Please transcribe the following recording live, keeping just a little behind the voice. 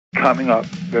coming up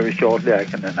very shortly, I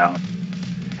can announce.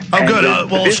 Oh, and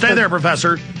good. Well, stay there,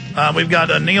 Professor. We've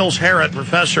got Niels Harrit,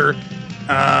 Professor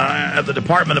at the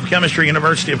Department of Chemistry,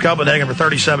 University of Copenhagen for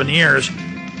 37 years,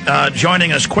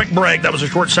 joining us. Quick break. That was a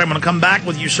short segment. I'll come back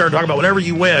with you, sir, talk about whatever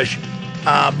you wish.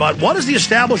 But what is the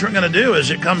establishment going to do as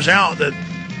it comes out that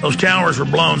those towers were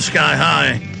blown sky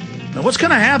high? Now, what's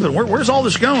going to happen? Where's all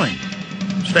this going?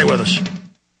 Stay with us.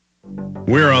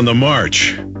 We're on the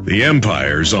march. The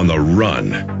empire's on the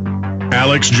run.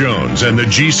 Alex Jones and the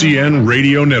GCN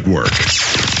Radio Network.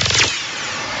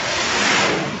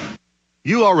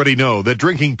 You already know that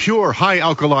drinking pure, high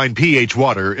alkaline pH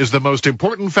water is the most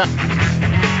important factor.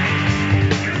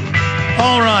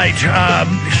 All right.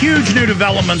 Huge new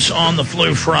developments on the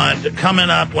flu front coming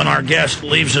up when our guest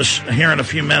leaves us here in a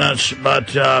few minutes.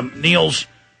 But Niels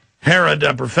Harrit,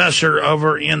 a professor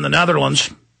over in the Netherlands,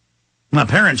 my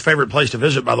parents' favorite place to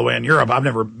visit, by the way, in Europe. I've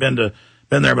never been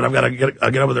there, but I've got to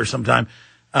get over there sometime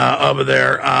over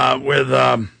there with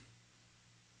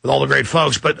all the great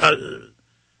folks. But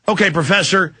okay,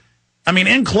 Professor, I mean,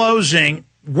 in closing,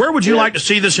 where would you like to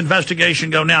see this investigation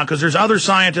go now? Because there's other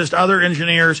scientists, other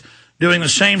engineers doing the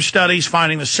same studies,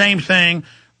 finding the same thing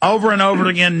over and over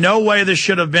again. No way this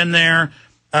should have been there.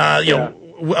 You know,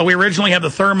 we originally had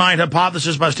the thermite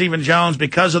hypothesis by Stephen Jones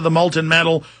because of the molten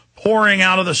metal pouring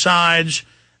out of the sides,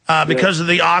 because of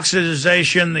the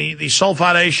oxidization, the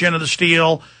sulfidation of the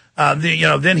steel.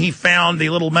 Then he found the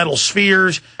little metal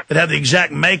spheres that had the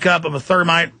exact makeup of a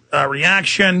thermite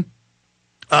reaction.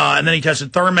 And then he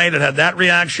tested thermate that had that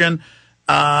reaction.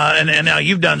 And now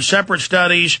you've done separate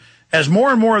studies. As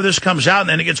more and more of this comes out and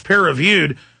then it gets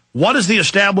peer-reviewed, what is the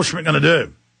establishment going to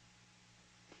do?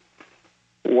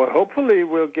 Well, hopefully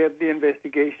we'll get the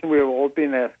investigation we've all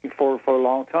been asking for a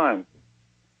long time.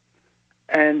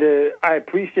 And I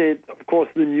appreciate, of course,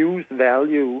 the news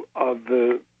value of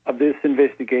this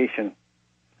investigation.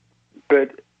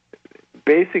 But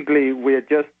basically, we're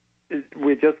just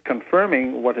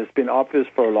confirming what has been obvious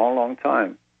for a long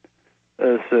time.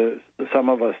 As some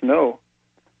of us know,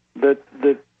 that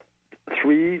the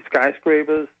 3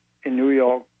 skyscrapers in New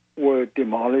York were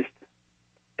demolished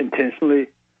intentionally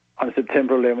on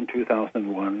September 11,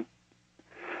 2001.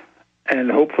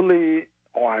 And hopefully,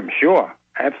 or I'm sure,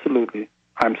 absolutely,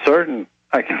 I'm certain,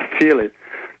 I can feel it,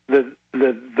 that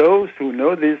those who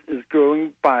know this is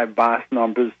growing by vast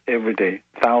numbers every day,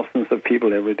 thousands of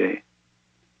people every day.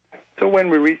 So when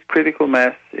we reach critical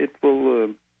mass, it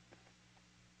will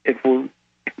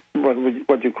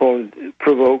what you call it,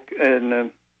 provoke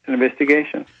an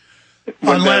investigation.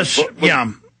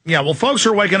 Well, folks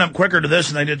are waking up quicker to this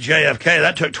than they did JFK.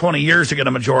 That took 20 years to get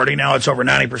a majority. Now it's over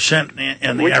 90%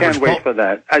 in the we average poll. We can't wait for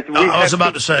that. I was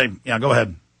about to say, go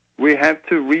ahead. We have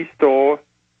to restore,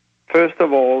 first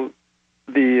of all,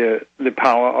 the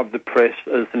power of the press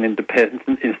as an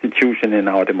independent institution in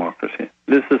our democracy.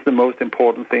 This is the most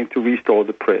important thing, to restore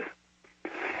the press.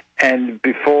 And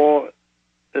before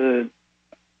this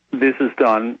is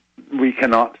done, we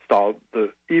cannot solve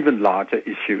the even larger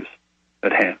issues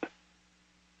at hand.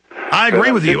 I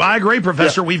agree with you. I agree,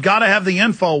 Professor. Yeah. We've got to have the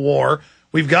info war.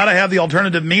 We've got to have the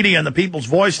alternative media and the people's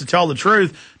voice to tell the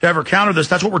truth to ever counter this.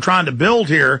 That's what we're trying to build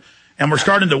here, and we're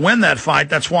starting to win that fight.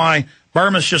 That's why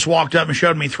Burma's just walked up and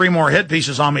showed me 3 more hit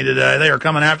pieces on me today. They are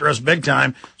coming after us big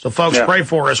time. So, folks, pray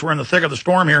for us. We're in the thick of the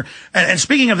storm here. And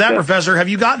speaking of that, Professor, have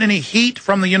you gotten any heat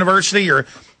from the university or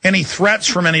any threats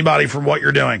from anybody for what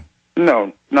you're doing?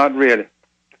 No, not really.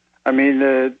 I mean,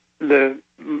 the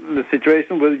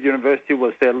situation with the university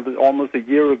was settled almost a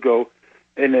year ago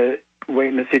in a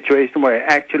situation where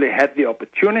I actually had the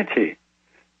opportunity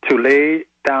to lay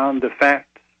down the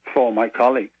facts for my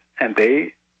colleagues, and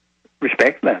they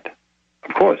respect that,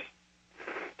 of course.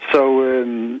 So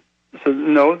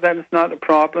no, that is not a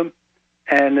problem,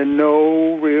 and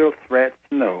no real threats,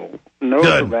 no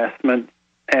harassment,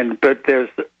 and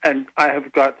I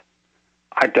have got,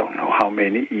 I don't know how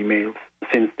many emails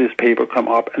since this paper come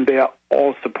up, and they are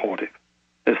all supportive.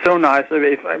 It's so nice.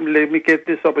 Let me get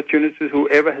this opportunity to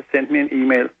whoever has sent me an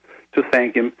email to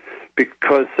thank him,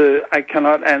 because I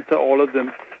cannot answer all of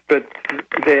them, but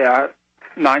they are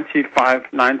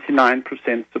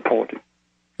 99% supportive.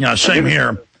 Yeah, same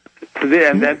here.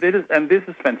 And this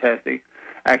is fantastic.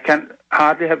 I can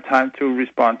hardly have time to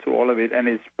respond to all of it, and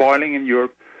it's boiling in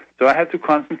Europe, so I have to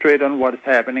concentrate on what is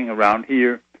happening around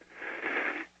here.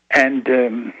 And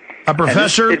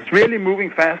Professor, and it's really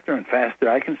moving faster and faster.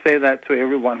 I can say that to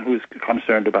everyone who is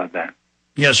concerned about that.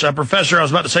 Yes, Professor, I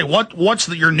was about to say, what's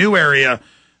your new area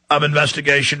of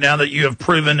investigation now that you have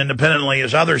proven independently,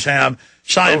 as others have,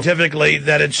 scientifically,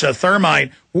 that it's a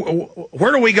thermite?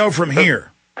 Where do we go from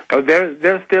here?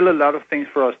 There's still a lot of things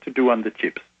for us to do on the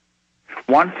chips.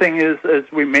 One thing is, as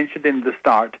we mentioned in the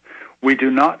start, we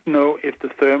do not know if the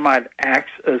thermite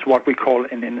acts as what we call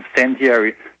an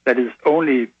incendiary, that is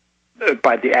only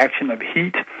by the action of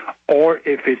heat, or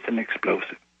if it's an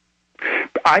explosive.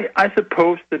 I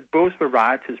suppose that both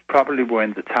varieties probably were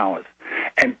in the towers.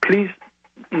 And please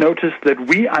notice that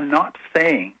we are not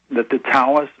saying that the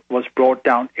towers was brought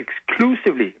down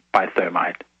exclusively by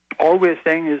thermite. All we're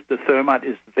saying is the thermite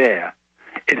is there.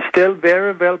 It's still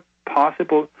very well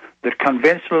possible that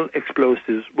conventional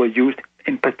explosives were used,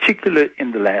 in particular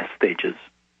in the last stages.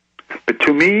 But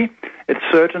to me, it's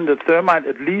certain that thermite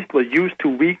at least was used to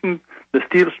weaken the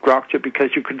steel structure,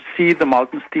 because you could see the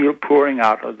molten steel pouring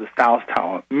out of the South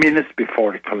Tower minutes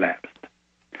before it collapsed.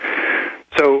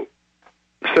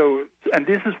 And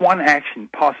this is one action,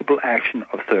 possible action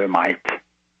of thermite.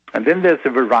 And then there's a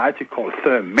variety called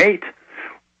thermate,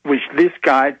 which this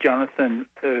guy, Jonathan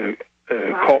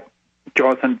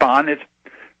Barnett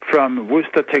from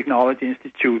Worcester Technology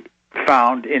Institute,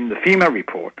 found in the FEMA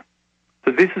report.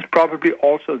 So this is probably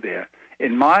also there.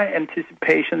 In my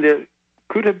anticipation, there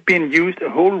could have been used a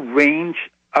whole range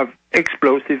of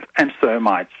explosives and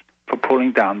thermites for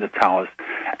pulling down the towers.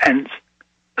 And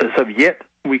as of yet,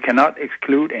 we cannot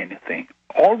exclude anything.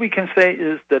 All we can say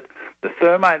is that the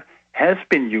thermite has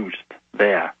been used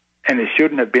there, and it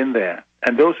shouldn't have been there.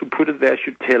 And those who put it there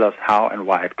should tell us how and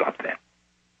why it got there.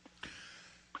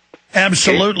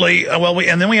 Absolutely. Okay.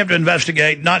 And then we have to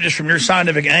investigate, not just from your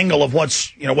scientific angle of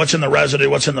what's in the residue,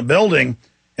 what's in the building.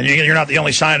 And you're not the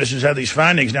only scientist who's had these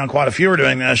findings. Now, quite a few are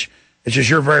doing this. It's just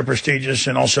you're very prestigious,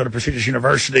 and also at a prestigious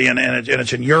university, and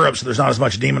it's in Europe, so there's not as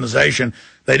much demonization.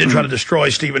 They did try to destroy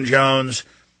Stephen Jones,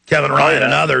 Kevin Ryan,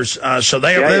 and others. So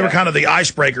they were kind of the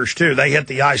icebreakers, too. They hit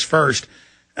the ice first,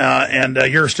 and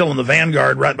you're still in the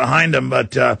vanguard right behind them.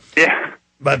 But this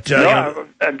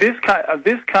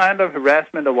kind of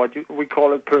harassment, or what we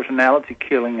call it personality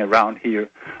killing around here,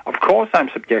 of course I'm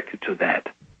subjected to that,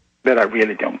 but I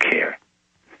really don't care.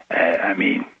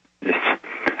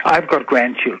 I've got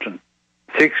grandchildren,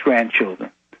 6 grandchildren,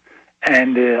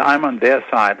 and I'm on their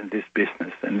side in this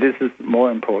business, and this is more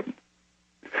important.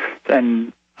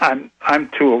 And I'm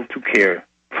too old to care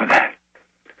for that.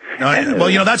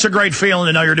 That's a great feeling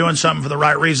to know you're doing something for the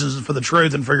right reasons and for the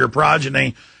truth and for your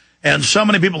progeny. And so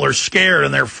many people are scared,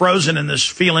 and they're frozen in this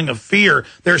feeling of fear.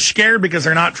 They're scared because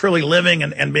they're not truly living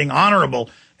and being honorable.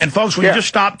 And folks, when you just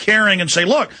stop caring and say,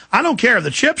 look, I don't care.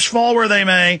 The chips fall where they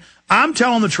may. I'm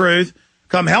telling the truth,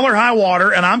 come hell or high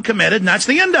water, and I'm committed, and that's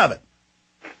the end of it.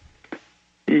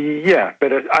 Yeah,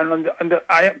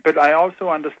 but I also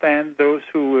understand those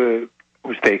who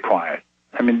stay quiet.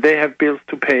 I mean, they have bills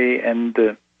to pay, and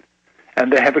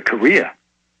they have a career,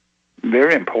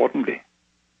 very importantly.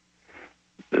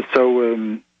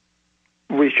 So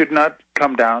we should not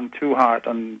come down too hard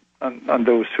on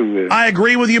those who... I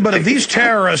agree with you, but if these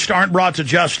terrorists aren't brought to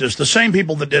justice, the same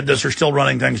people that did this are still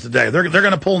running things today. They're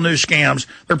going to pull new scams.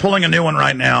 They're pulling a new one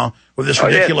right now with this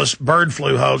ridiculous bird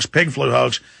flu hoax, pig flu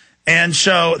hoax. And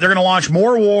so they're going to launch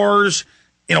more wars.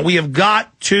 We have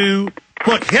got to...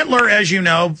 Look, Hitler, as you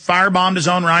know, firebombed his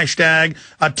own Reichstag,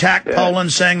 attacked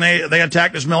Poland, saying they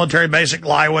attacked his military base at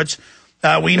Gleiwitz.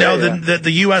 We know that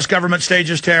the U.S. government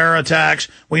stages terror attacks.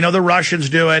 We know the Russians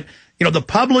do it. The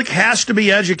public has to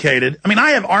be educated. I mean,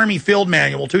 I have Army Field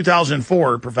Manual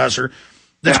 2004, Professor,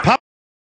 that's